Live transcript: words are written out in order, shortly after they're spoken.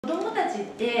ちっ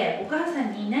てお母さ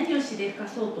んに何をしでか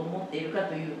そうと思っているか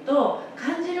というと、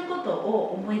感じること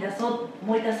を思い出さ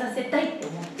せたいって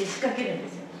思って仕掛けるんで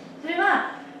すよ。それ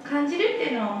は感じるっ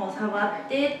ていうのはもう触っ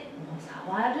て、もう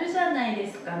触るじゃない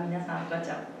ですか、皆さん赤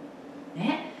ちゃん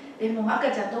ね。でも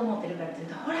赤ちゃんどう思ってるかっていう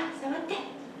と、ほら触って、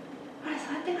ほら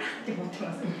触ってごらんって思って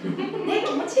ますね。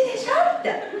気持ちいいでしょって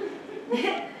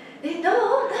ね。でどう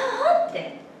っ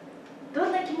てど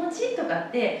んな気持ちとか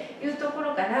っていうとこ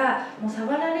ろからもう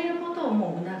触られることを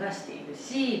もう促している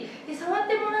し、で触っ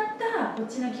てもらったこっ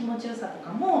ちの気持ちよさと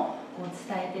かもこう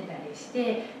伝えてたりし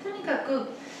て、とにかく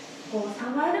こう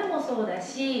触るもそうだ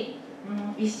し、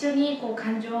一緒にこう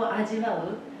感情を味わ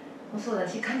うもそうだ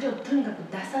し、感情をとにかく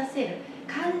出させる、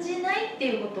感じないって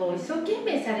いうことを一生懸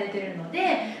命されてるの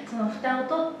で、その蓋を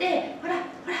取ってほら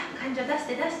ほら感情出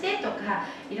してとか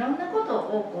いろんなこと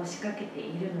をこう仕掛けて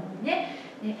いるのにね。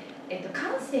で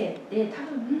感性って多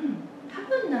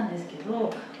分なんですけど、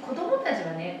子どもたち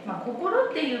はね、心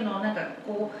っていうのをなんか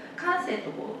こう感性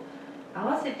とこう合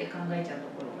わせて考えちゃうと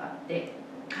ころがあって、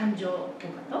感情とか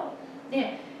と。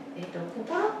で、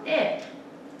心って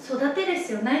育てる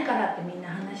必要ないからってみんな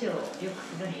話をよく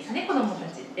するんですね、子どもた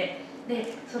ちって。で、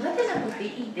育てなくてい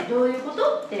いってどういうこ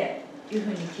とっていうふう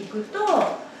に聞くと、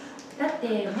だっ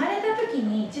て生まれた時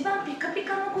に一番ピカピ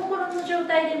カの心の状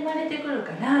態で生まれてくる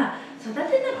から、育てな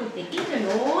くていいの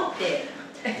よって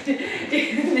言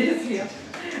うんですよ。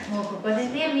もうここで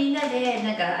ね、みんなで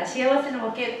なんか幸せの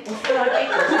お裾分けっこして私の目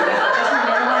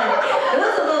の前でど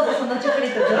うぞそのチョコレ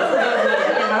ートどうぞってや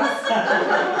ってます。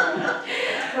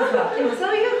でも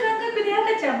そういう感覚で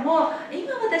赤ちゃんも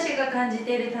今私が感じ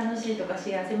ている楽しいとか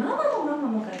幸せ、ママ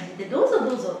も感じてどうぞ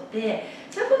って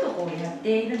そういうことをこうやって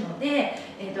いるので、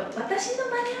私の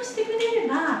真似をしてくれれ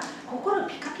ば心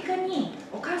ピカピカに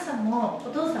お母さんもお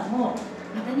父さんも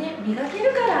またね磨け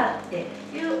るからって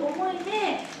いう思い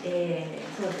で、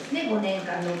そうですね、5年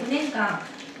間6年間、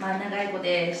長い子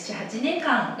で7、8年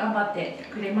間頑張って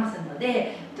くれますの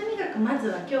で、とにかくまず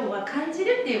は今日は感じ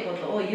るっていうことを